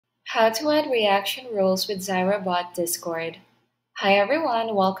How to add reaction rules with Zira bot Discord. Hi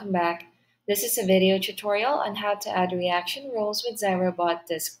everyone, welcome back. This is a video tutorial on how to add reaction rules with Zira bot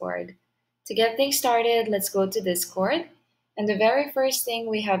Discord. To get things started, let's go to Discord. And the very first thing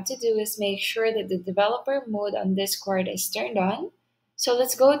we have to do is make sure that the developer mode on Discord is turned on. So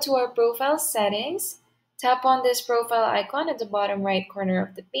let's go to our profile settings. Tap on this profile icon at the bottom right corner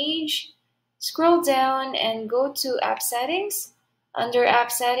of the page. Scroll down and go to App Settings. Under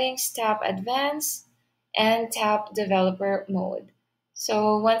App Settings, tap Advanced and tap Developer Mode.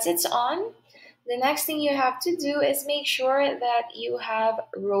 So once it's on, the next thing you have to do is make sure that you have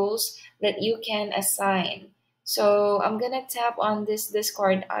roles that you can assign. So I'm going to tap on this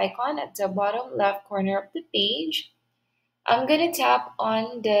Discord icon at the bottom left corner of the page. I'm going to tap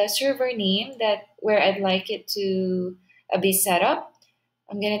on the server name where I'd like it to be set up.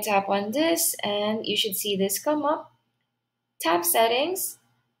 I'm going to tap on this and you should see this come up. Tap Settings,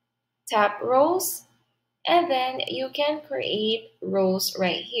 tap Roles, and then you can create roles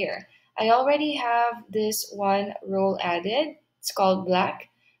right here. I already have this one role added. It's called Black,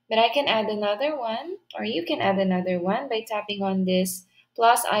 but I can add another one, or you can add another one by tapping on this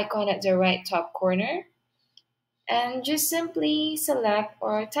plus icon at the right top corner and just simply select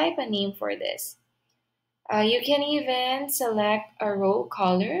or type a name for this. You can even select a role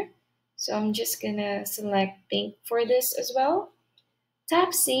color. So I'm just gonna select pink for this as well.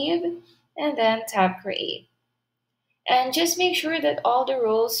 Tap Save and then tap Create. And just make sure that all the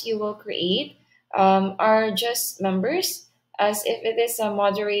roles you will create are just members, as if it is a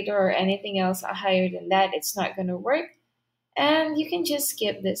moderator or anything else higher than that, it's not gonna work. And you can just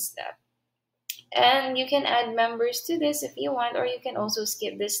skip this step. And you can add members to this if you want, or you can also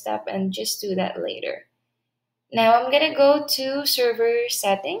skip this step and just do that later. Now I'm gonna go to Server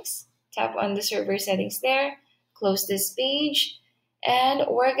Settings. Tap on the server settings there, close this page, and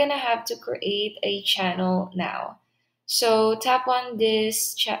we're gonna have to create a channel now. So tap on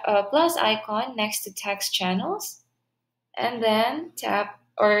this plus icon next to text channels, and then tap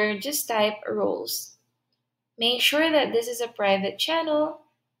or just type roles. Make sure that this is a private channel,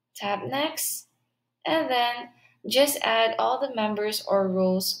 tap next, and then just add all the members or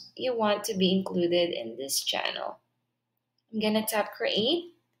roles you want to be included in this channel. I'm gonna tap create.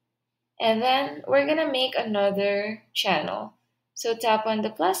 And then we're gonna make another channel. So tap on the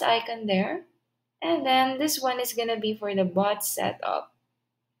plus icon there. And then this one is gonna be for the bot setup.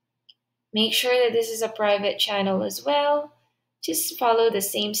 Make sure that this is a private channel as well. Just follow the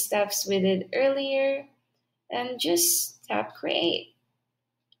same steps we did earlier. And just tap create.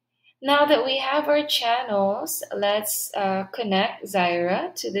 Now that we have our channels, let's connect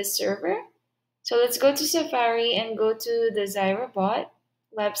Zira to this server. So let's go to Safari and go to the Zira bot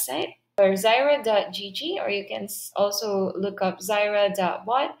website, or Zira.gg, or you can also look up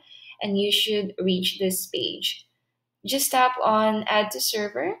Zira.bot and you should reach this page. Just tap on Add to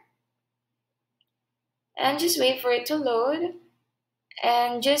Server and just wait for it to load,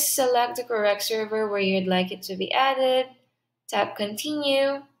 and just select the correct server where you'd like it to be added. Tap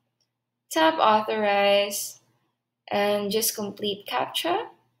Continue, tap Authorize, and just complete CAPTCHA.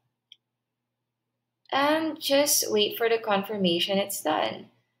 And just wait for the confirmation it's done.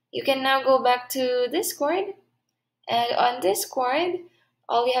 You can now go back to Discord, and on Discord,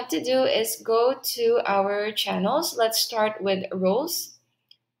 all you have to do is go to our channels. Let's start with roles,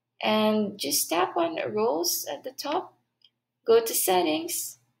 and just tap on roles at the top, go to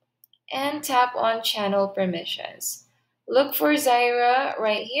settings, and tap on channel permissions. Look for Zira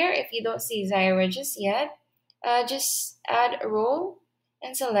right here. If you don't see Zira just yet, just add a role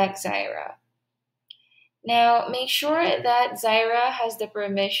and select Zira. Now, make sure that Zira has the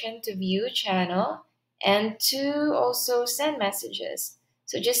permission to view channel and to also send messages.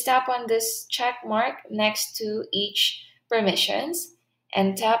 So just tap on this check mark next to each permissions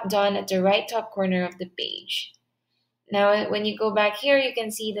and tap done at the right top corner of the page. Now, when you go back here, you can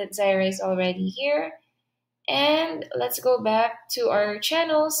see that Zira is already here. And let's go back to our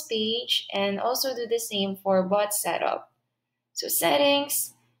channels page and also do the same for bot setup. So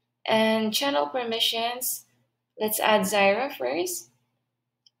settings and channel permissions, let's add Zira first.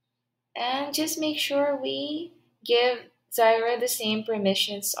 And just make sure we give Zira the same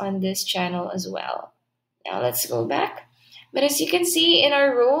permissions on this channel as well. Now let's go back. But as you can see in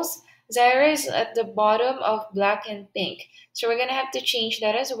our roles, Zira is at the bottom of black and pink. So we're gonna have to change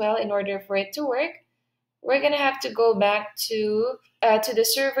that as well in order for it to work. We're gonna have to go back to the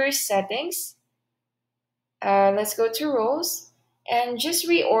server settings. Let's go to roles and just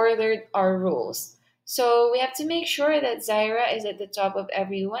reorder our roles. So we have to make sure that Zira is at the top of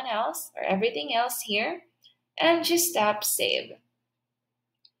everyone else or everything else here, and just tap save.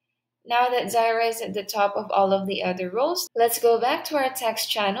 Now that Zira is at the top of all of the other roles, let's go back to our text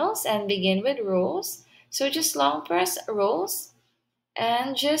channels and begin with roles. So just long press roles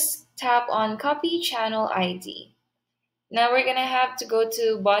and just tap on copy channel ID. Now we're gonna have to go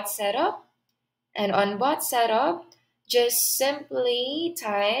to bot setup, and on bot setup, just simply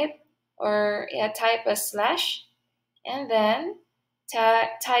type a slash and then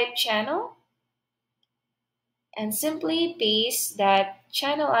type channel and simply paste that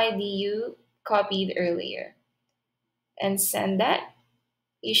channel ID you copied earlier and send that.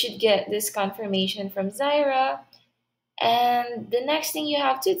 You should get this confirmation from Zira. And the next thing you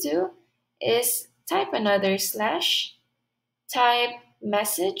have to do is type another slash, type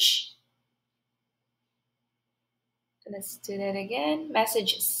message. Let's do that again.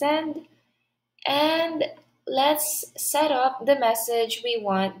 Message send. And let's set up the message we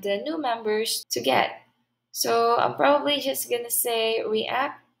want the new members to get. So I'm probably just gonna say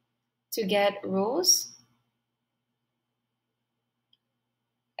react to get roles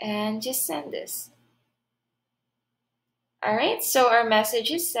and just send this. Alright, so our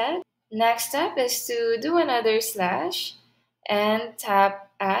message is set. Next step is to do another slash and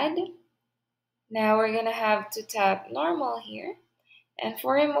tap add. Now we're gonna have to tap normal here. And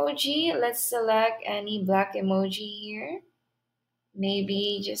for emoji, let's select any black emoji here.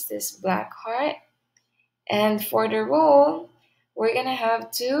 Maybe just this black heart. And for the role, we're gonna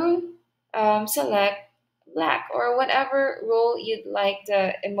have to select black or whatever role you'd like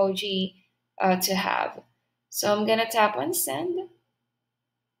the emoji to have. So I'm gonna tap on send.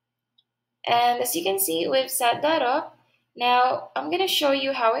 And as you can see, we've set that up. Now I'm gonna show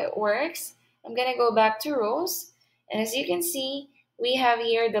you how it works. I'm gonna go back to roles. And as you can see, we have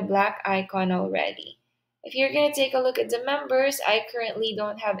here the black icon already. If you're gonna take a look at the members, I currently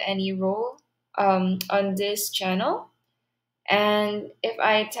don't have any role on this channel. And if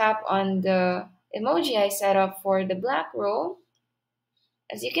I tap on the emoji I set up for the black role,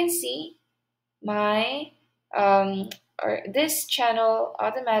 as you can see, my this channel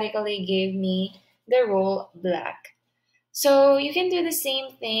automatically gave me the role black. So you can do the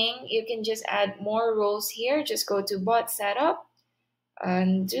same thing. You can just add more roles here. Just go to bot setup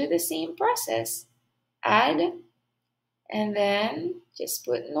and do the same process. Add, and then just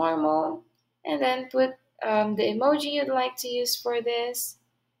put normal, and then put the emoji you'd like to use for this,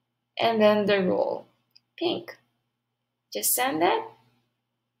 and then the role, pink. Just send that.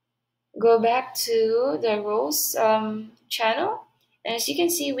 Go back to the roles channel, and as you can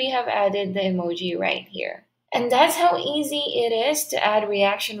see, we have added the emoji right here. And that's how easy it is to add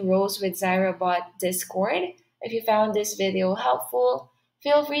reaction roles with ZiraBot Discord. If you found this video helpful,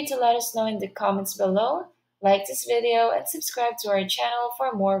 feel free to let us know in the comments below, like this video, and subscribe to our channel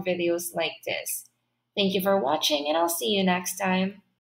for more videos like this. Thank you for watching, and I'll see you next time.